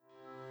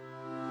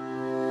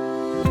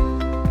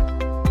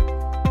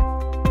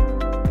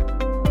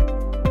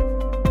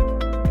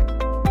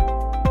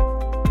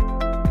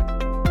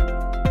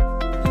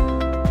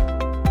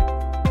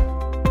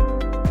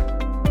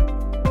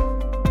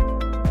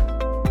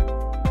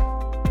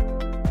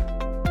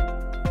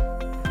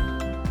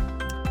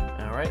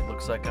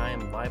looks like I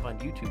am live on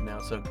YouTube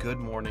now, so good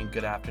morning,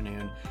 good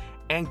afternoon,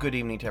 and good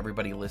evening to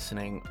everybody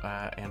listening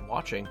and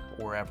watching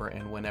wherever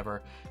and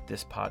whenever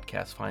this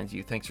podcast finds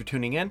you. Thanks for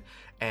tuning in,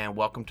 and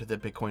welcome to the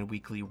Bitcoin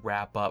Weekly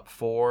Wrap-Up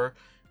for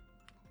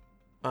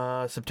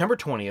September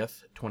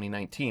 20th,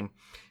 2019.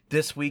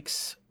 This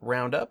week's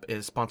roundup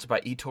is sponsored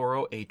by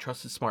eToro, a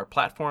trusted smart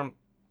platform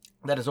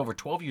that is over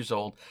 12 years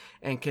old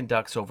and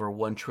conducts over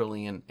 $1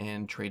 trillion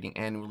in trading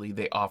annually.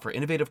 They offer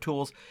innovative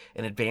tools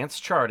and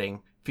advanced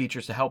charting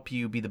features to help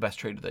you be the best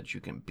trader that you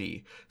can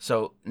be.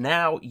 So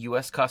now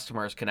U.S.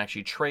 customers can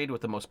actually trade with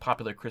the most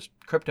popular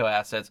crypto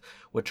assets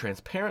with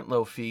transparent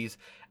low fees.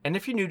 And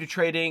if you're new to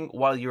trading,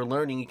 while you're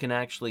learning, you can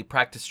actually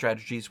practice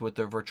strategies with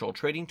their virtual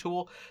trading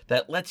tool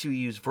that lets you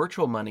use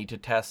virtual money to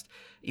test,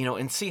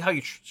 and see how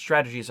your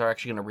strategies are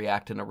actually going to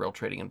react in a real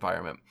trading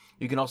environment.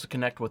 You can also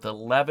connect with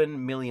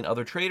 11 million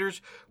other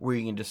traders where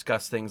you can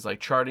discuss things like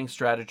charting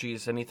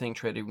strategies, anything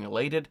trading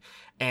related.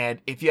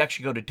 And if you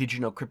actually go to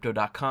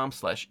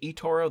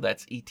digiknowcrypto.com/eToro,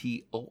 that's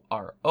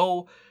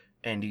eToro,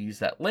 and you use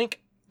that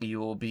link,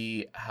 you will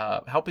be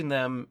helping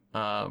them,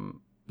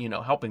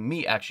 helping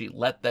me actually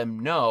let them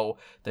know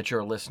that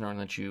you're a listener and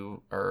that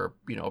you are,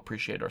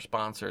 appreciate our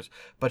sponsors.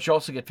 But you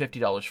also get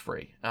 $50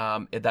 free.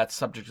 That's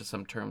subject to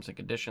some terms and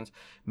conditions,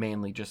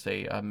 mainly just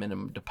a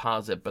minimum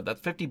deposit. But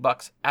that's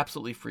 $50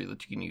 absolutely free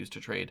that you can use to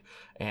trade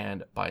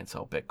and buy and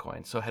sell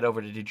Bitcoin. So head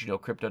over to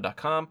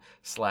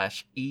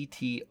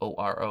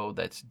digiknowcrypto.com/eToro.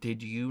 That's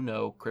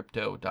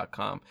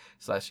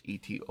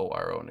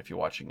digiknowcrypto.com/eToro. And if you're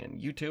watching in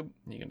YouTube,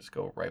 you can just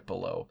go right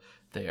below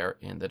there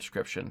in the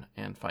description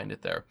and find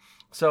it there.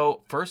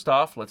 So first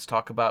off, let's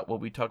talk about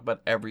what we talk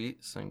about every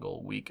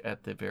single week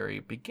at the very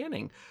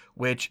beginning,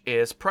 which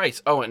is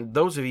price. Oh, and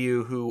those of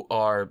you who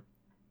are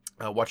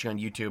watching on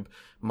YouTube,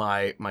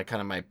 my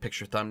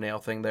picture thumbnail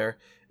thing there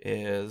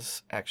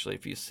is actually,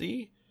 if you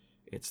see,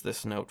 it's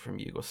this note from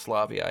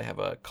Yugoslavia. I have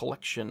a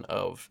collection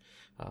of,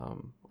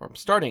 I've been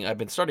starting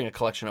a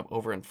collection of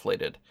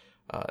overinflated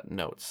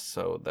notes.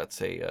 So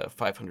that's a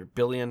 $500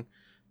 billion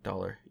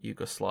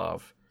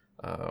Yugoslav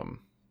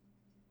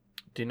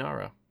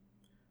dinara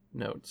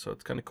note, so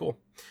it's kind of cool.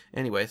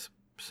 Anyways,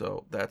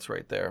 so that's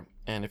right there,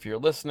 and if you're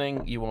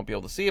listening, you won't be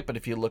able to see it, but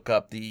if you look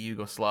up the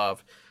Yugoslav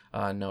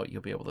note,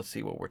 you'll be able to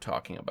see what we're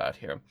talking about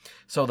here.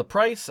 So the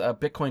price,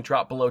 Bitcoin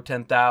dropped below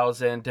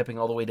 10,000, dipping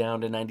all the way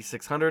down to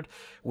 9,600,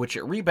 which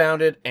it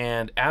rebounded,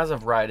 and as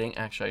of writing,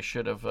 actually I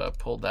should have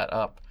pulled that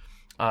up.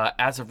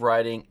 As of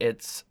writing,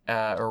 it's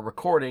or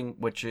recording,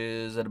 which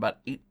is at about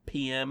 8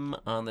 p.m.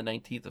 on the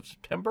 19th of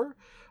September.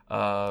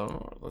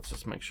 Let's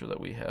just make sure that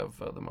we have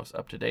the most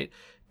up-to-date.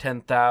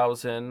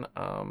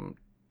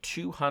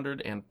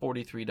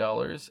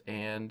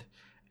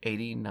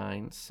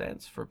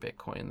 $10,243.89 for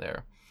Bitcoin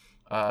there.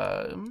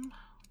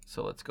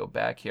 So let's go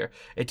back here.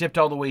 It dipped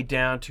all the way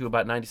down to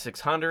about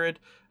 9,600.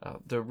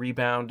 The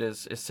rebound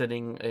is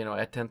sitting,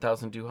 at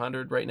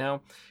 10,200 right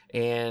now.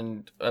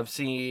 And I've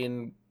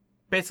seen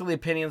basically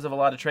opinions of a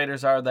lot of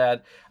traders are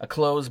that a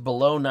close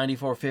below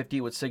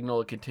 9,450 would signal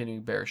a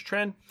continuing bearish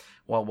trend,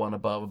 while one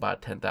above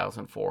about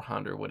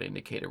 10,400 would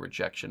indicate a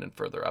rejection and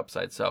further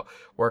upside. So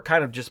we're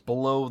kind of just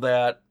below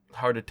that.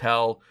 Hard to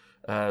tell,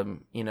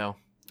 and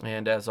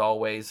as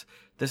always,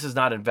 this is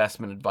not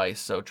investment advice.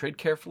 So trade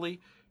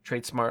carefully,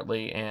 trade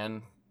smartly,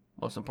 and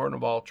most important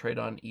of all, trade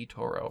on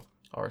eToro,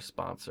 our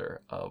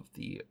sponsor of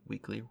the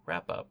weekly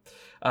wrap-up.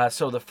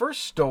 So the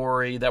first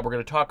story that we're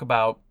going to talk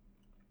about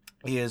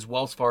is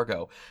Wells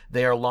Fargo.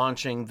 They are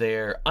launching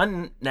their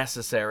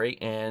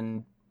unnecessary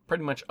and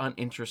pretty much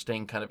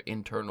uninteresting kind of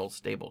internal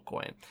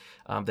stablecoin.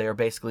 They are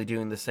basically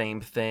doing the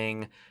same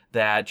thing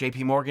that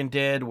JP Morgan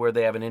did, where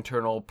they have an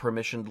internal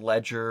permissioned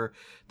ledger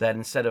that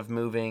instead of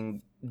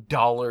moving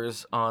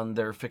dollars on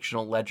their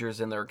fictional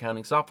ledgers in their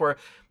accounting software,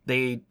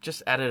 they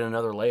just added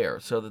another layer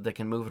so that they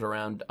can move it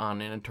around on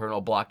an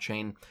internal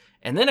blockchain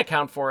and then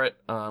account for it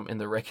in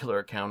the regular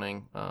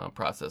accounting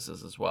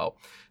processes as well.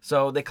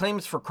 So they claim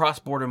it's for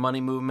cross-border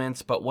money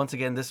movements, but once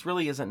again, this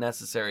really isn't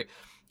necessary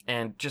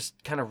and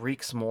just kind of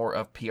reeks more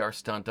of PR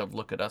stunt of,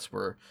 look at us,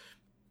 we're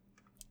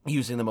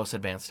using the most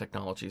advanced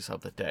technologies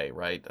of the day,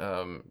 right?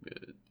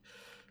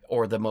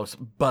 Or the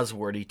most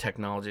buzzwordy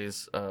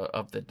technologies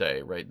of the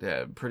day, right?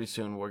 Pretty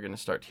soon we're going to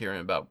start hearing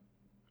about,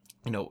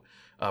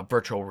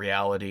 virtual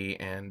reality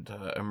and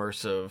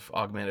immersive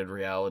augmented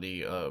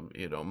reality,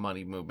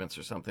 money movements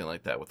or something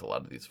like that with a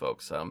lot of these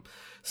folks.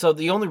 So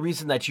the only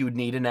reason that you would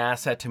need an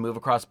asset to move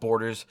across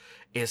borders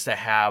is to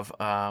have,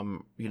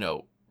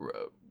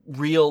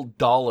 real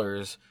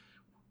dollars,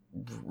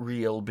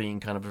 real being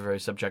kind of a very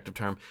subjective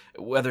term,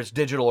 whether it's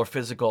digital or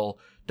physical,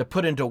 to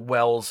put into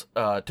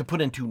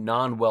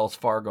non-Wells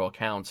Fargo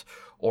accounts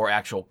or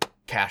actual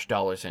cash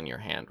dollars in your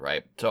hand,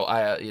 right? So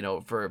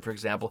for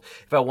example,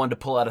 if I wanted to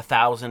pull out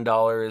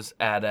 $1,000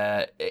 at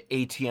a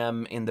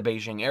ATM in the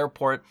Beijing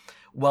airport,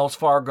 Wells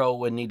Fargo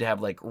would need to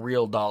have like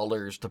real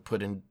dollars to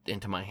put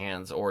into my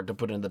hands or to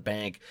put in the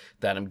bank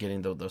that I'm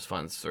getting those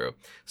funds through.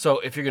 So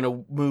if you're going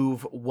to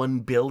move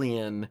 $1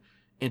 billion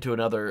into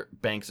another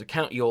bank's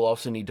account, you'll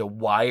also need to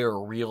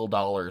wire real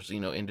dollars,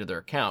 into their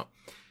account.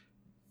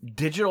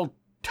 digital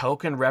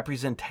token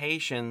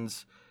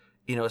representations,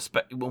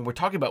 when we're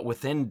talking about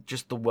within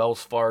just the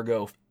Wells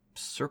Fargo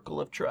circle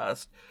of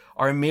trust,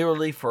 are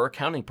merely for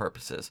accounting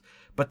purposes.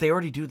 But they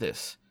already do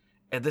this.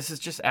 And this is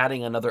just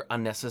adding another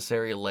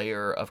unnecessary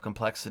layer of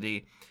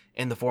complexity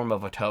in the form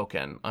of a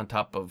token on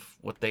top of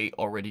what they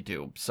already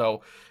do.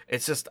 So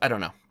it's just, I don't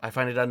know. I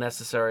find it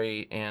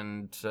unnecessary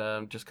and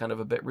just kind of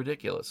a bit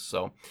ridiculous.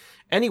 So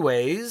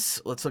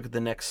anyways, let's look at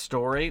the next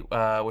story,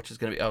 which is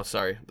going to be, oh,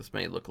 sorry. This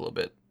may look a little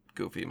bit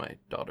goofy. My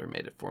daughter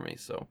made it for me,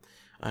 so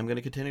I'm going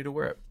to continue to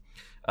wear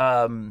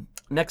it.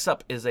 Next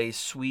up is a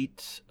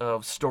suite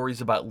of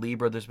stories about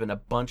Libra. There's been a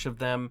bunch of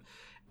them,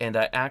 and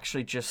I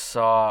actually just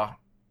saw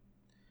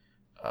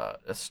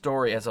a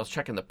story as I was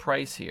checking the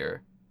price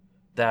here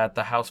that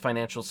the House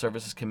Financial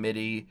Services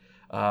Committee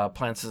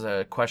plans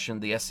to question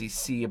the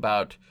SEC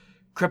about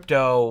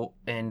crypto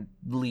and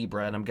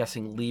Libra, and I'm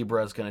guessing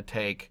Libra is going to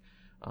take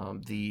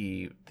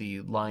the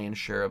lion's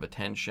share of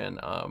attention.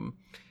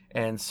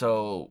 And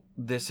so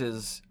this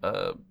is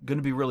going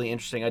to be really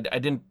interesting. I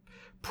didn't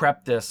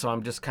prep this, so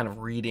I'm just kind of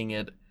reading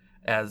it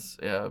as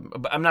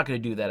but I'm not going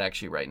to do that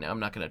actually right now. I'm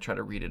not going to try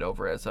to read it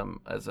over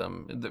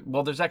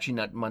well, there's actually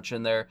not much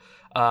in there.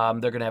 They're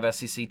going to have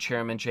SEC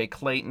Chairman Jay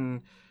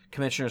Clayton,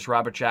 Commissioners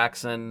Robert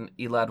Jackson,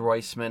 Elad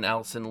Roisman,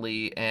 Allison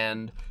Lee,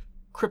 and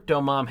crypto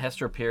mom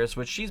Hester Pierce,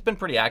 which she's been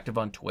pretty active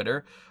on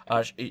Twitter.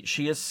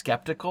 She is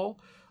skeptical,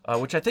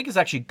 which I think is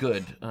actually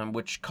good,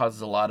 which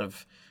causes a lot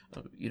of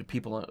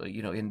people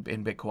in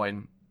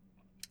Bitcoin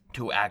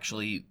to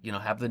actually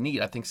have the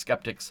need. I think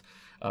skeptics,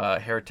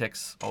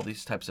 heretics, all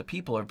these types of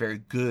people are very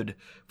good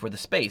for the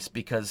space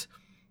because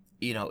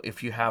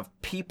if you have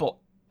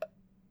people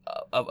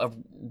of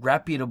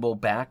reputable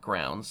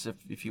backgrounds,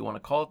 if you want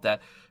to call it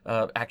that,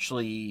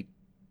 actually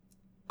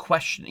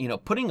question,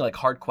 putting like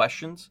hard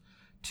questions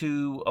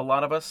to a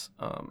lot of us,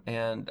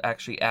 and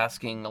actually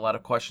asking a lot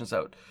of questions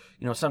that,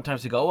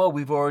 sometimes we go, oh,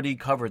 we've already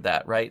covered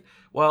that, right?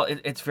 Well,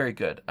 it's very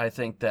good. I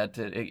think that,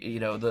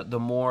 the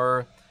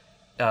more,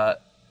 I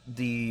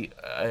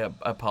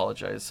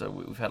apologize.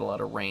 We've had a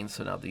lot of rain,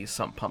 so now these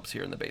sump pumps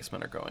here in the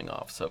basement are going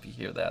off. So if you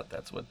hear that,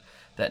 that's what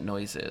that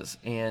noise is.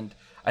 And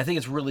I think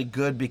it's really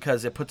good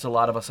because it puts a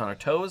lot of us on our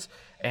toes.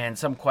 And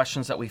some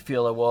questions that we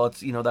feel like, well, it's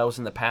that was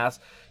in the past.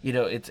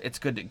 It's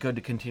good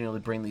to continually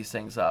bring these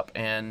things up.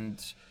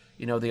 And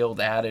the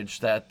old adage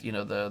that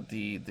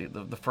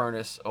the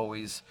furnace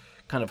always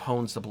kind of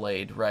hones the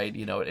blade, right?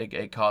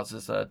 It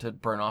causes to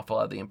burn off a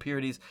lot of the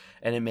impurities,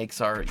 and it makes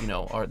our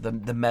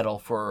the metal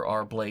for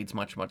our blades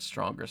much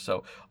stronger.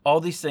 So all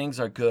these things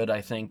are good,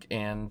 I think,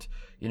 and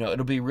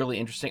it'll be really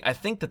interesting. I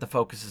think that the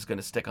focus is going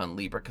to stick on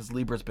Libra because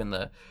Libra's been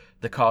the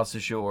cause du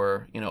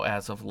jour,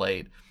 as of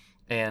late,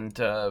 and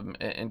kind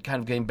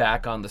of getting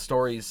back on the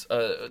stories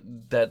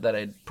that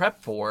I prepped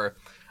for,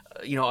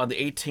 on the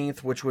 18th,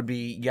 which would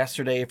be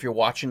yesterday if you're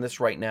watching this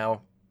right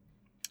now,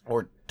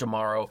 or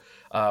tomorrow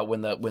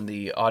when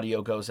the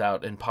audio goes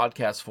out in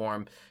podcast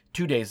form.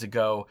 2 days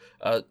ago,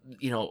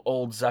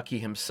 old Zucky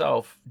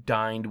himself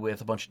dined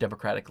with a bunch of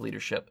Democratic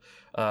leadership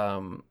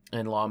and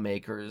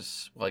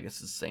lawmakers. Well, I guess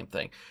it's the same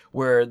thing,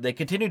 where they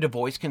continue to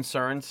voice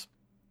concerns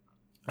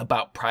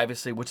about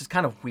privacy, which is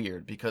kind of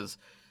weird because,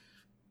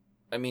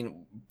 I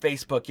mean,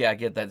 Facebook, yeah, I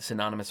get that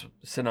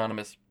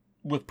synonymous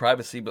with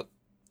privacy, but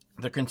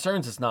the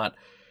concerns is not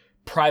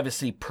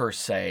privacy per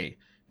se,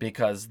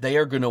 because they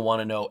are going to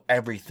want to know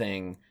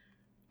everything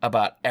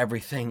about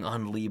everything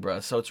on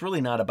Libra. So it's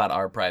really not about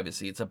our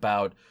privacy. It's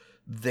about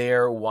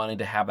their wanting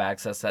to have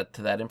access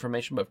to that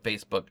information, but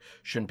Facebook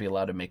shouldn't be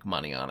allowed to make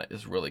money on it,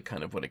 is really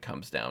kind of what it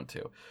comes down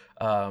to.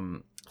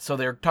 So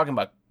they're talking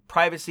about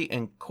privacy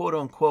and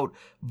quote-unquote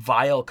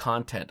vile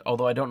content,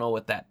 although I don't know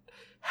what that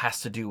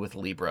has to do with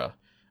Libra.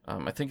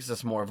 I think it's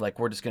just more of like,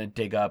 we're just going to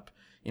dig up,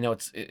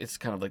 it's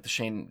kind of like the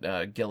Shane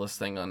Gillis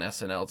thing on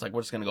SNL. It's like,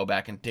 we're just going to go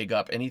back and dig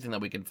up anything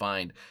that we can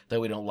find that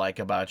we don't like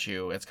about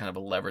you. It's kind of a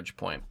leverage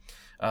point.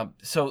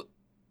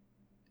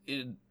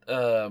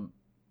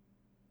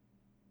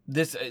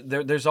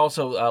 There's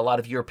also a lot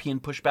of European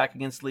pushback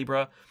against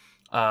Libra,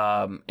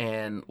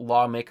 and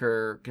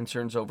lawmaker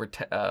concerns over.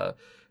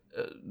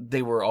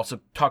 They were also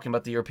talking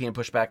about the European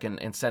pushback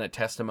and Senate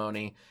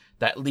testimony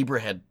that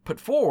Libra had put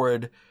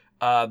forward.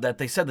 That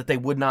they said that they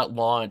would not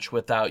launch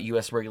without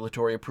U.S.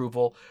 regulatory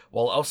approval,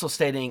 while also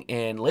stating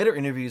in later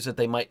interviews that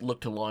they might look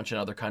to launch in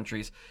other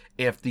countries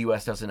if the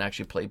U.S. doesn't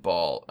actually play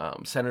ball.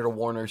 Senator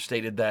Warner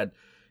stated that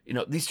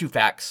these two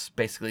facts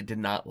basically did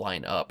not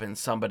line up, and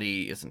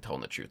somebody isn't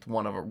telling the truth,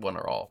 one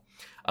or all.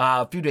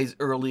 A few days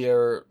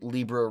earlier,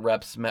 Libra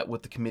reps met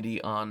with the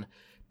Committee on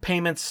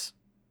Payments,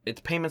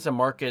 and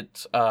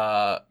Market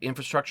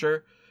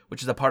Infrastructure,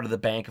 which is a part of the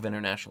Bank of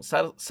International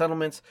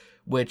Settlements,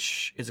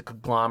 which is a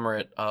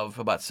conglomerate of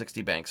about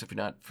 60 banks, if you're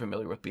not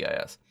familiar with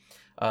BIS.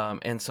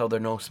 And so they're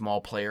no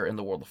small player in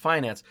the world of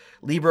finance.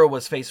 Libra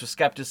was faced with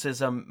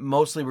skepticism,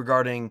 mostly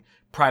regarding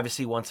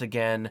privacy once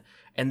again,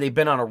 and they've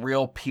been on a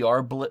real PR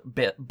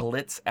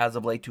blitz as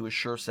of late to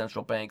assure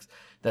central banks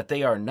that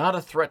they are not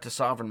a threat to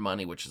sovereign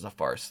money, which is a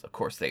farce. Of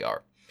course they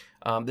are.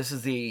 This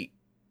is the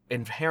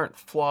inherent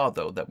flaw,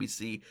 though, that we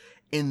see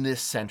in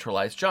this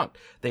centralized junk.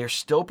 They are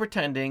still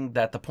pretending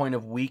that the point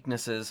of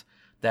weaknesses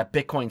that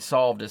Bitcoin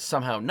solved is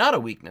somehow not a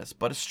weakness,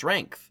 but a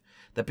strength.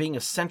 That being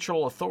a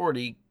central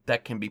authority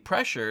that can be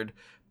pressured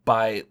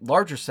by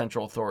larger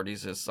central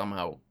authorities is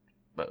somehow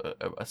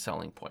a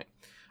selling point.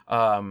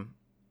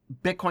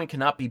 Bitcoin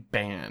cannot be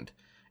banned.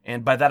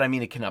 And by that I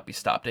mean it cannot be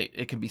stopped.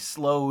 It can be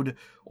slowed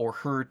or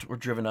hurt or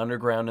driven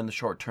underground in the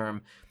short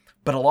term,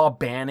 but a law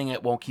banning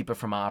it won't keep it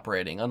from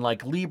operating.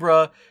 Unlike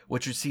Libra,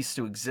 which would cease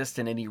to exist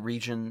in any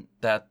region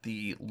that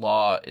the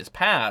law is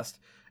passed,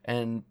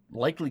 and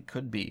likely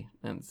could be,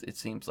 and it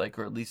seems like,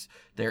 or at least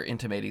they're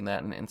intimating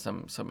that in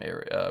some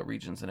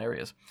regions and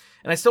areas.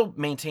 And I still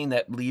maintain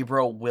that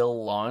Libra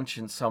will launch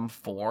in some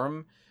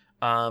form.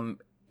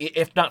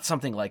 If not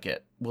something like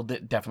it, will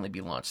definitely be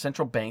launched.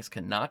 Central banks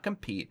cannot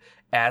compete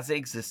as they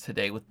exist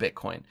today with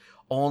Bitcoin.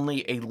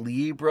 Only a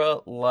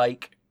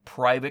Libra-like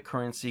private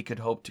currency could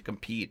hope to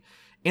compete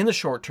in the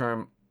short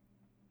term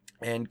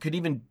and could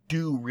even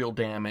do real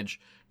damage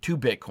to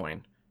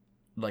Bitcoin.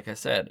 Like I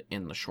said,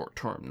 in the short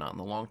term, not in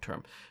the long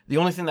term. The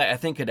only thing that I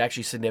think could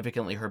actually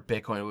significantly hurt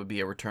Bitcoin would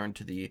be a return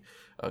to the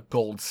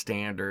gold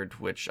standard,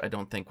 which I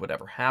don't think would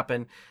ever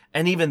happen.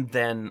 And even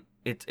then,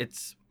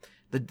 it's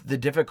the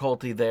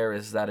difficulty there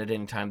is that at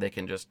any time they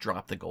can just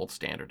drop the gold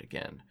standard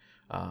again,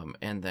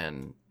 and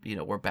then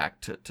we're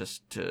back to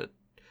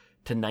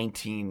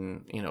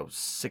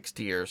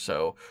 1960 or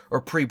so, or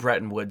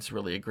pre-Bretton Woods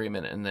really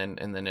agreement, and then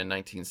in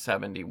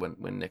 1970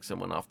 when Nixon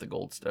went off the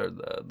gold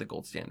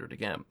standard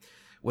again.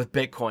 With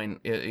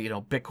Bitcoin,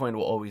 Bitcoin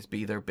will always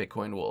be there.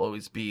 Bitcoin will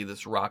always be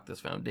this rock,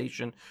 this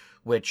foundation,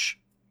 which,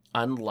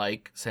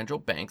 unlike central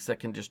banks that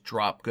can just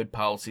drop good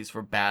policies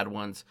for bad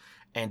ones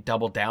and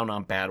double down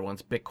on bad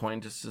ones,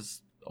 Bitcoin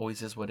just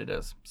always is what it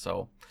is.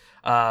 So,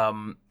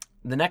 the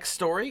next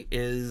story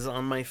is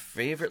on my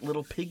favorite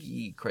little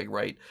piggy, Craig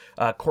Wright.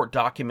 Court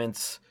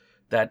documents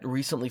that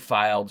recently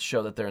filed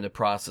show that they're in the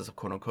process of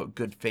quote-unquote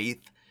good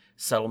faith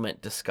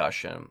settlement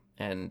discussion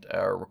and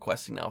are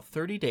requesting now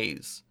 30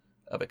 days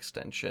of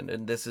extension.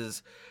 And this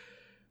is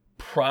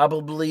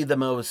probably the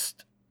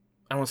most,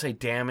 I don't want to say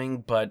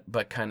damning, but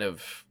kind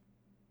of,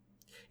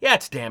 yeah,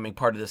 it's damning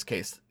part of this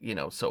case,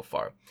 so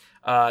far.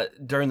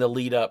 During the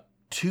lead up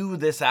to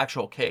this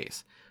actual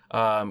case,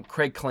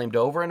 Craig claimed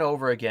over and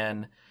over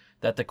again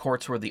that the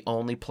courts were the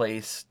only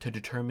place to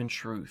determine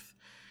truth.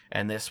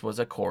 And this was,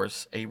 of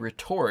course, a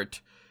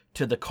retort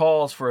to the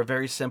calls for a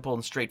very simple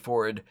and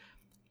straightforward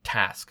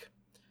task,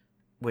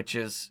 which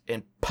is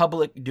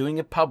doing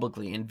it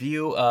publicly in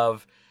view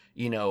of,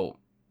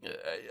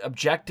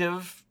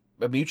 objective,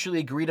 mutually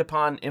agreed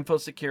upon info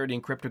security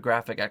and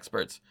cryptographic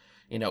experts,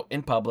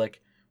 in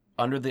public,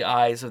 under the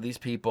eyes of these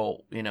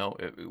people,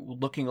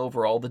 looking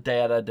over all the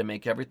data to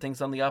make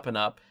everything's on the up and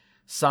up,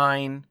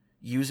 sign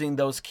using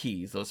those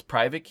keys, those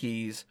private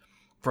keys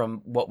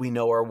from what we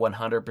know are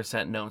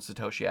 100% known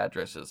Satoshi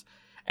addresses.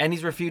 And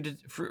he's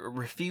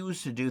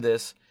refused to do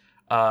this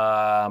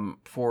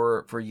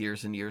for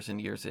years and years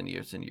and years and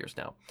years and years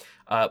now.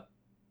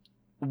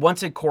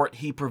 Once in court,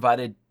 he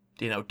provided,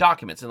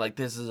 documents, and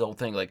this is the whole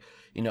thing.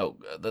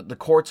 The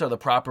courts are the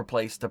proper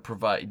place to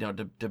provide,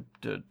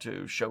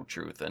 to show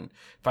truth and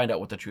find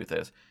out what the truth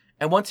is.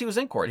 And once he was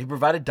in court, he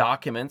provided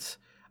documents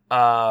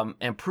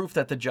and proof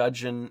that the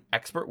judge and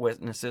expert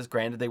witnesses,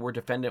 granted they were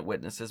defendant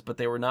witnesses, but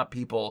they were not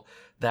people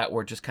that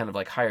were just kind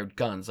of hired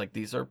guns.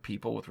 These are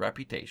people with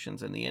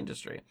reputations in the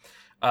industry.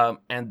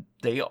 And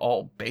they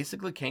all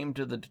basically came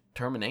to the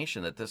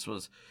determination that this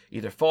was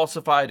either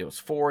falsified, it was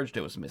forged,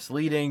 it was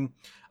misleading,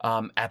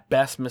 at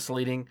best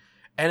misleading.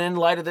 And in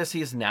light of this, he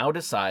has now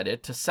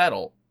decided to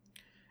settle.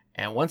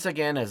 And once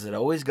again, as it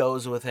always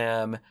goes with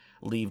him,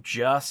 leave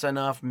just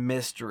enough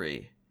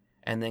mystery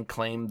and then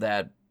claim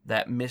that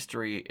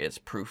mystery is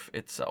proof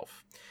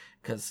itself.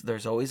 Because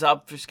there's always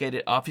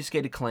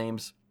obfuscated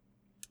claims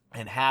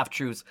and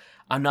half-truths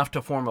enough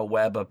to form a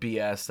web of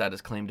BS that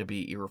is claimed to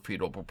be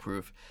irrefutable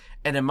proof.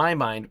 And in my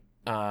mind,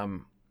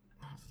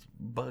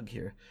 bug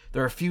here,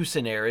 there are a few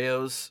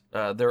scenarios.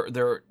 There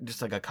are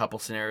just a couple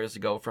scenarios to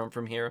go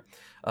from here.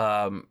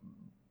 One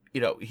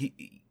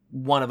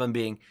of them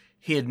being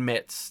he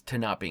admits to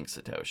not being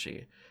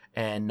Satoshi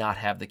and not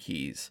have the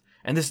keys.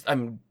 And this,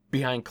 I'm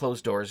behind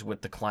closed doors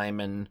with the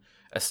Kleiman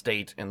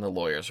estate and the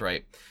lawyers,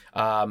 right?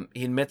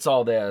 He admits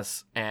all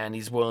this, and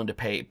he's willing to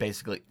pay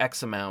basically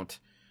X amount,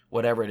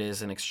 whatever it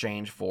is, in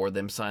exchange for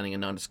them signing a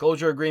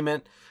non-disclosure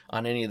agreement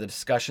on any of the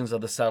discussions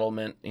of the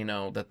settlement,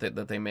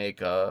 that they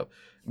make.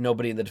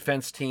 Nobody in the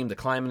defense team, the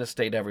Kleiman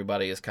estate,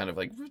 everybody is kind of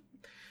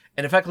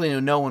and effectively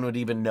no one would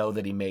even know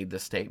that he made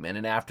this statement.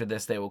 And after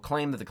this, they will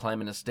claim that the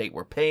Kleiman estate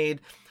were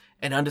paid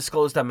an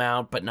undisclosed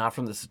amount, but not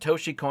from the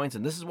Satoshi coins,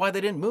 and this is why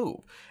they didn't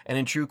move. And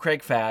in true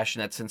Craig fashion,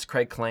 that since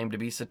Craig claimed to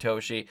be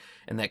Satoshi,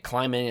 and that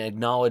Kleiman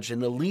acknowledged in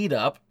the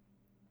lead-up,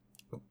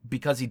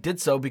 because he did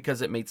so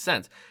because it made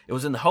sense. It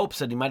was in the hopes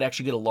that he might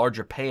actually get a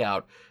larger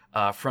payout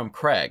from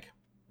Craig,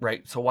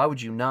 right? So why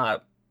would you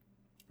not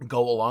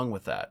go along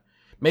with that?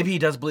 Maybe he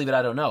does believe it,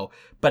 I don't know.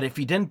 But if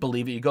he didn't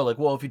believe it, you go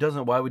well, if he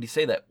doesn't, why would he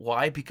say that?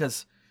 Why?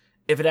 Because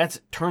if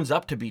it turns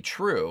up to be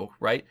true,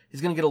 right,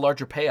 he's going to get a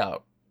larger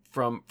payout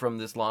from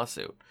this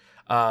lawsuit.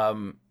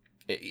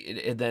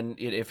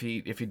 If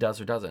he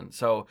does or doesn't.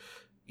 So,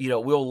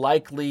 we'll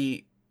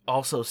likely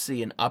also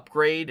see an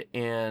upgrade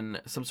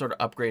and some sort of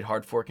upgrade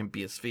hard fork in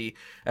BSV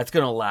that's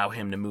going to allow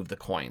him to move the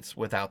coins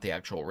without the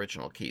actual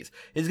original keys.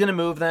 He's going to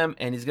move them,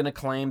 and he's going to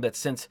claim that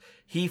since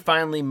he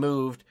finally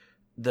moved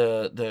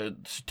the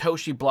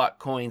Satoshi block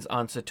coins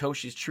on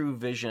Satoshi's True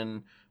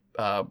Vision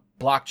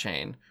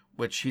blockchain,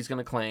 which he's going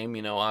to claim,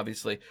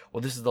 obviously,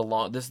 well, this is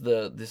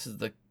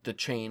the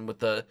chain with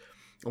the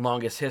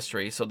longest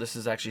history, so this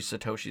is actually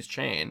Satoshi's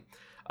chain,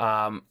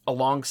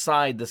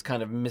 alongside this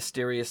kind of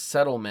mysterious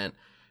settlement,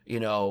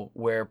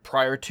 where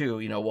prior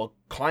to,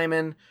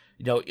 Kleiman,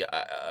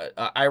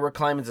 Ira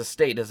Kleiman's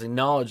estate has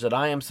acknowledged that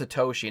I am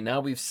Satoshi, and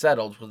now we've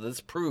settled, well,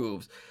 this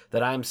proves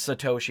that I'm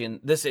Satoshi, and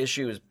this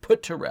issue is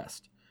put to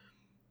rest.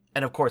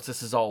 And of course,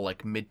 this is all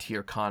like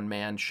mid-tier con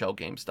man shell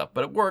game stuff,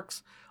 but it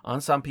works on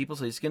some people,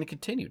 so he's going to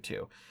continue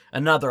to.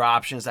 Another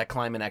option is that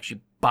Kleiman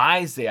actually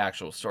buys the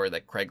actual story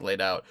that Craig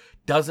laid out,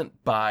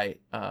 doesn't buy.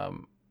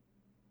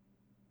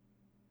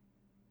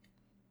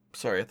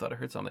 Sorry, I thought I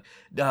heard something.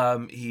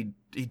 He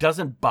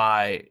doesn't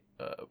buy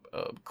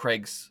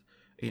Craig's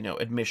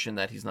admission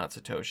that he's not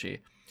Satoshi,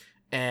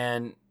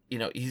 and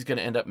he's going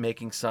to end up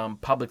making some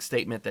public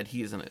statement that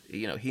he isn't.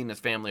 He and his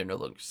family are no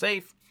longer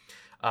safe.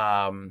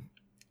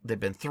 They've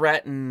been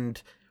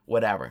threatened,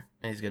 whatever,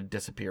 and he's going to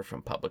disappear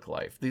from public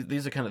life.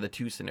 These are kind of the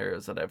two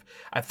scenarios that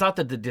I've thought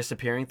that the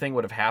disappearing thing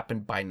would have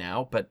happened by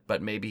now,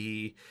 but maybe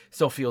he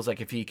still feels like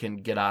if he can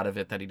get out of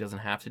it that he doesn't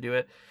have to do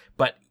it.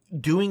 But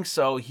doing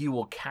so, he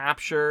will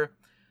capture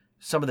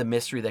some of the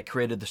mystery that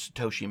created the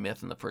Satoshi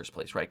myth in the first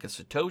place, right? Because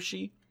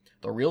Satoshi,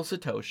 the real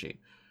Satoshi,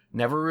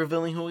 never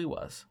revealing who he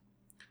was,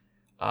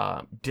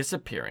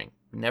 disappearing,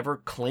 never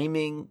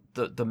claiming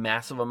the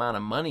massive amount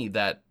of money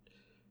that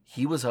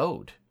he was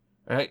owed.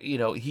 Right?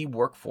 He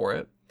worked for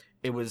it.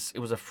 It was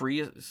a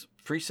free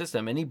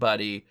system.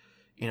 Anybody,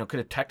 could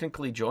have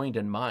technically joined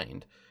in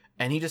mind,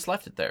 and he just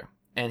left it there.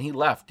 And he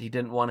left. He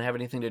didn't want to have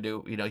anything to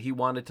do. He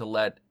wanted to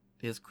let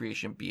his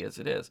creation be as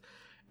it is.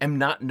 And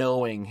not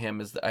knowing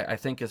him I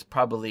think is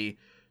probably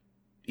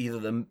either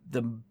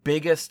the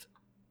biggest,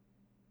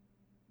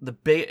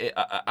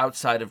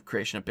 outside of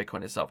creation of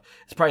Bitcoin itself.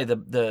 It's probably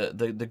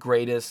the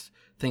greatest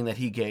thing that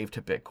he gave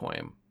to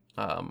Bitcoin,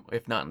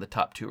 if not in the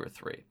top 2 or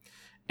 3.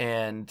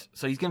 And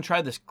so he's going to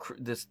try this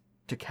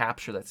to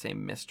capture that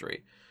same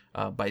mystery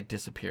by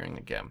disappearing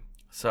again.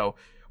 So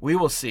we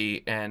will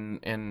see.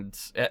 And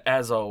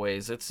as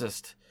always,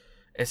 it's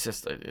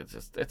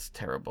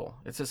terrible.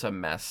 It's just a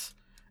mess.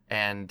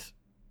 And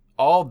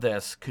all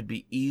this could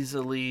be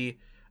easily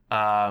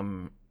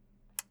wrapped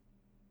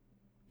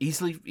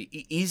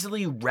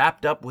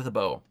up with a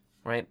bow,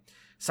 right?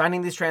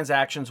 Signing these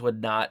transactions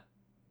would not,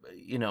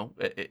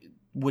 it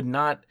would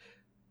not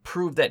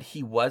prove that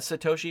he was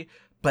Satoshi,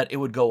 but it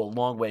would go a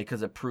long way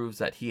because it proves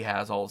that he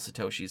has all of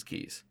Satoshi's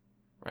keys,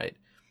 right?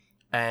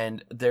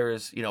 And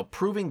there's,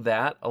 proving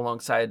that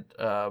alongside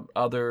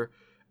other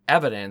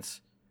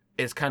evidence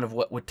is kind of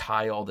what would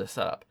tie all this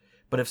up.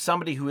 But if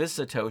somebody who is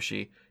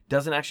Satoshi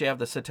doesn't actually have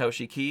the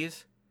Satoshi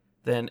keys,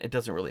 then it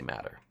doesn't really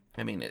matter.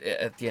 I mean,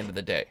 at the end of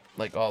the day,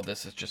 like, all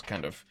this is just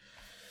kind of,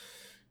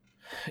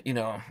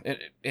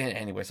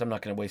 anyways, I'm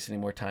not going to waste any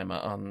more time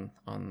on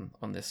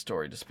this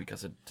story just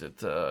because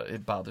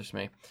it bothers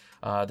me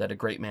that a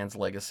great man's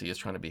legacy is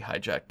trying to be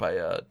hijacked by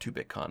a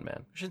 2-bit con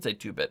man. I shouldn't say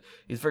 2-bit.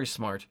 He's very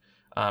smart.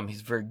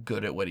 He's very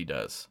good at what he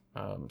does.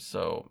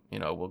 So,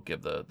 we'll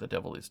give the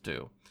devil his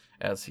due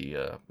as he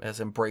has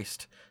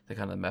embraced the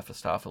kind of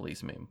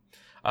Mephistopheles meme.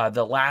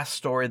 The last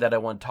story that I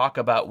want to talk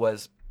about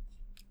this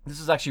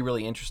is actually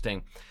really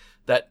interesting.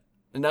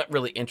 Not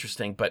really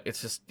interesting, but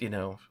it's just,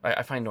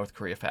 I find North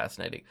Korea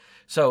fascinating.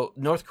 So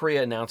North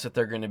Korea announced that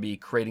they're going to be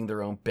creating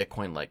their own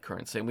Bitcoin-like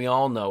currency. And we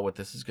all know what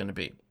this is going to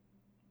be.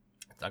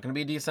 It's not going to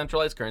be a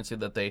decentralized currency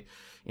that they,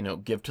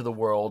 give to the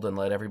world and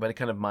let everybody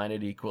kind of mine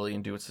it equally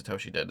and do what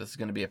Satoshi did. This is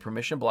going to be a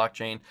permission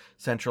blockchain,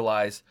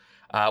 centralized,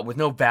 with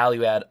no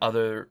value add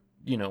there's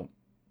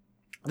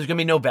going to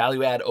be no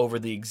value add over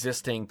the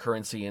existing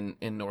currency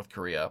in North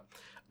Korea,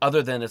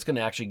 other than it's going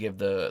to actually give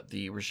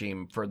the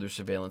regime further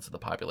surveillance of the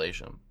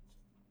population.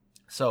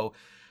 So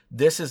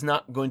this is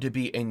not going to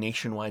be a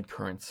nationwide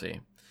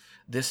currency.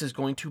 This is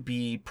going to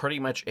be pretty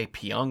much a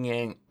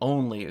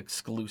Pyongyang-only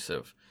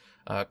exclusive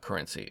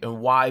currency.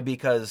 And why?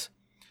 Because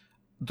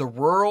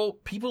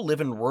people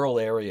live in rural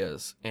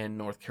areas in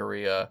North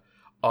Korea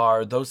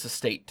are those the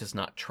state does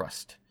not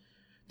trust.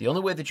 The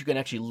only way that you can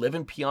actually live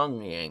in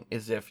Pyongyang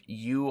is if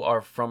you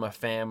are from a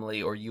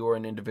family or you are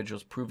an individual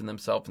who's proven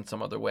themselves in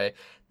some other way.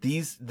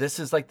 This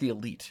is like the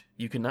elite.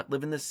 You cannot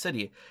live in this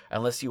city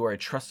unless you are a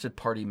trusted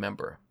party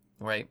member,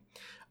 right?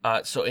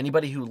 So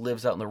anybody who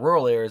lives out in the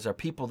rural areas are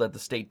people that the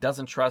state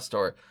doesn't trust,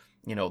 or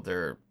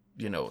they're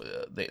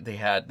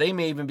they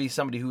may even be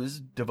somebody who is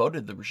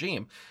devoted to the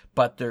regime,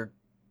 but their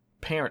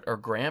parent or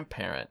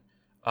grandparent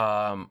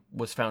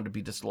was found to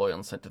be disloyal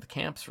and sent to the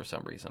camps for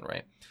some reason,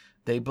 right?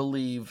 They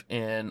believe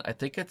in, I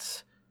think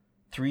it's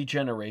 3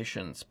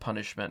 generations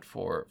punishment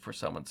for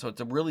someone. So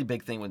it's a really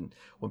big thing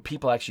when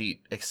people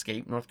actually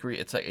escape North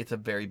Korea. It's a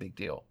very big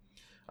deal.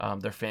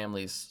 Their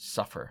families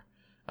suffer.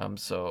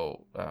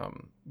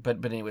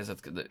 But anyways,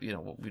 that's, we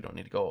don't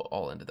need to go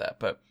all into that.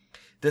 But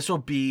this will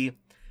be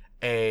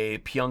a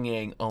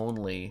Pyongyang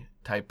only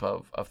type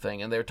of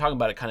thing. And they were talking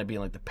about it kind of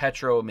being like the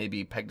Petro,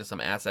 maybe pegged to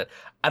some asset.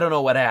 I don't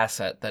know what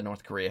asset that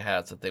North Korea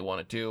has that they want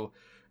to do,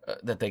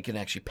 that they can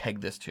actually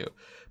peg this to.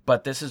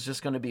 But this is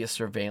just going to be a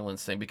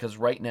surveillance thing, because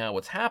right now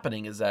what's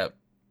happening is that,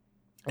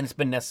 and it's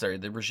been necessary,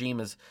 the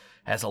regime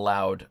has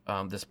allowed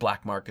this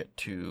black market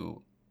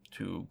to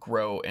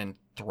grow and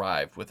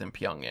thrive within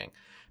Pyongyang.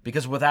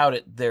 Because without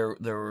it,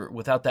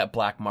 without that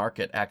black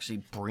market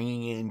actually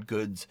bringing in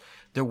goods,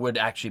 there would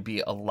actually be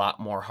a lot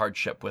more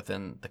hardship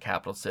within the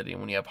capital city. And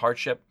when you have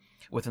hardship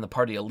within the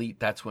party elite,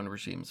 that's when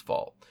regimes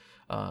fall,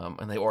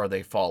 and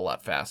they fall a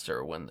lot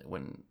faster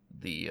when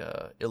the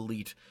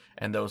elite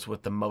and those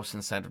with the most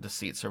incentive to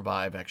see it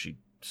survive actually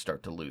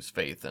start to lose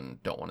faith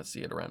and don't want to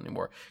see it around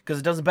anymore because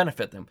it doesn't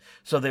benefit them.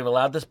 So they've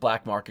allowed this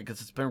black market because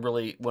it's been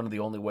really one of the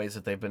only ways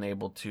that they've been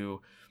able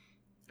to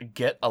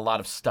get a lot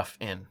of stuff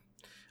in.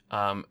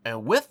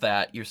 And with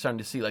that, you're starting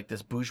to see like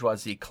this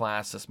bourgeoisie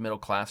class, this middle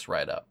class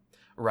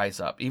rise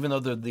up. Even though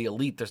they're the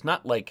elite, there's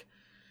not like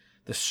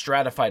the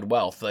stratified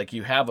wealth. Like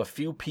you have a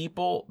few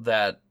people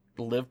that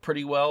live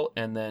pretty well,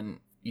 and then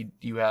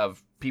you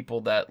have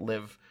people that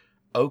live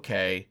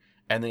okay,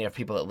 and then you have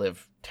people that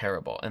live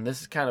terrible. And this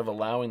is kind of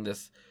allowing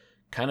this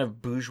kind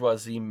of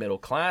bourgeoisie middle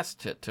class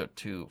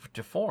to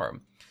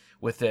form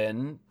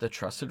within the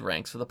trusted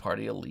ranks of the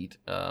party elite,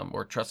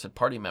 or trusted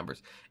party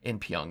members in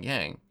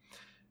Pyongyang.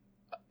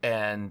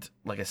 And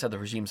like I said, the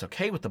regime's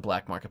okay with the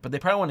black market, but they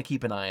probably want to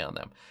keep an eye on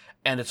them.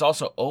 And it's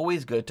also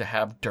always good to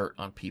have dirt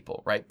on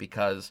people, right?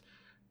 Because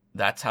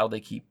that's how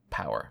they keep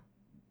power,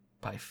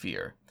 by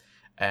fear.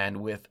 And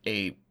with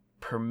a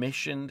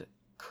permissioned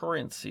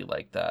currency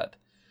like that,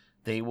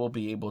 they will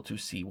be able to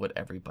see what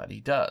everybody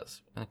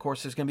does. And of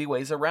course, there's going to be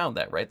ways around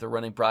that, right? They're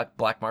running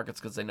black markets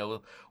because they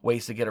know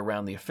ways to get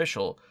around the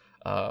official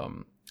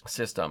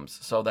systems.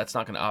 So that's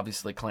not going to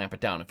obviously clamp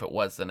it down. If it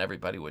was, then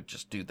everybody would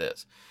just do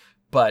this.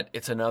 But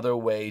it's another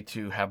way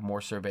to have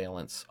more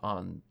surveillance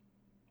on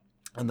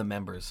the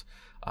members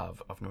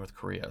of North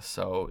Korea.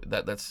 So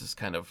that's just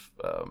kind of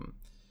a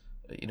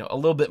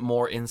little bit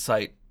more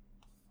insight,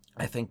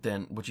 I think,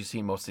 than what you see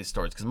in most of these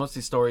stories. Because most of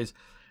these stories,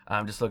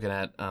 I'm just looking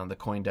at the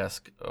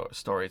CoinDesk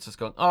story. It's just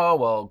going, oh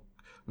well,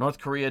 North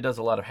Korea does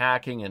a lot of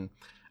hacking, and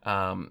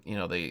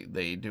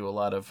they do a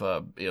lot of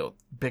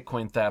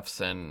Bitcoin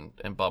thefts and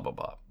blah blah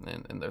blah,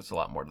 and there's a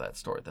lot more to that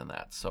story than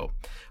that. So,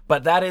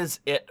 but that is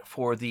it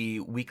for the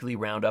weekly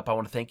roundup. I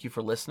want to thank you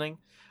for listening.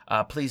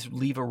 Please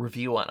leave a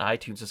review on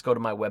iTunes. Just go to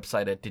my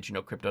website at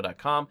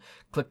didyouknowcrypto.com,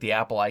 click the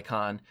Apple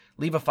icon,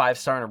 leave a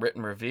 5-star and a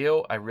written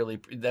review.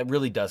 That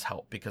really does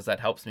help, because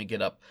that helps me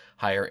get up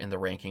higher in the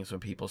rankings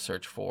when people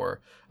search for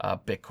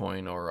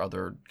Bitcoin or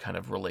other kind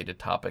of related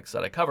topics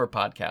that I cover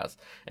podcasts,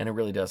 and it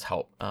really does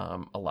help a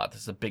lot. This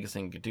is the biggest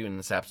thing you could do, and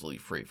it's absolutely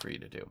free for you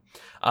to do.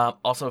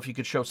 Also, if you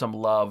could show some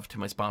love to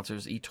my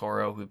sponsors,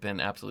 eToro, who've been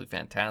absolutely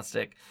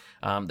fantastic.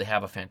 They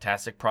have a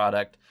fantastic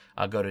product.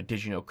 Go to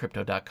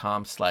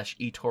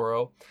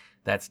didyouknowcrypto.com/eToro.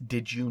 That's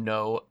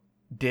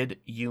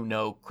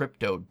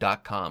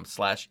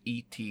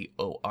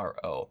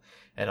didyouknowcrypto.com/ETORO.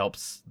 It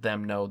helps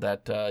them know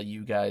that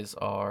you guys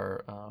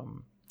are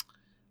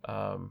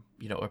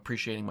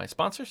appreciating my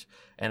sponsors,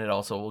 and it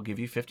also will give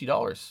you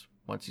 $50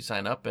 once you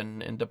sign up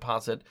and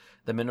deposit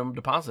the minimum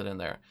deposit in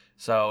there.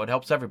 So it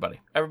helps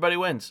everybody. Everybody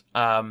wins.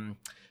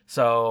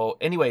 So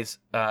anyways,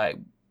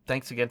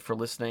 thanks again for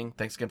listening.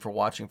 Thanks again for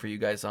watching, for you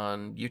guys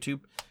on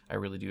YouTube. I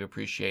really do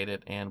appreciate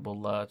it, and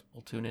we'll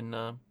tune in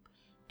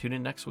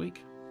next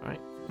week. All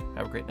right.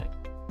 Have a great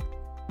night.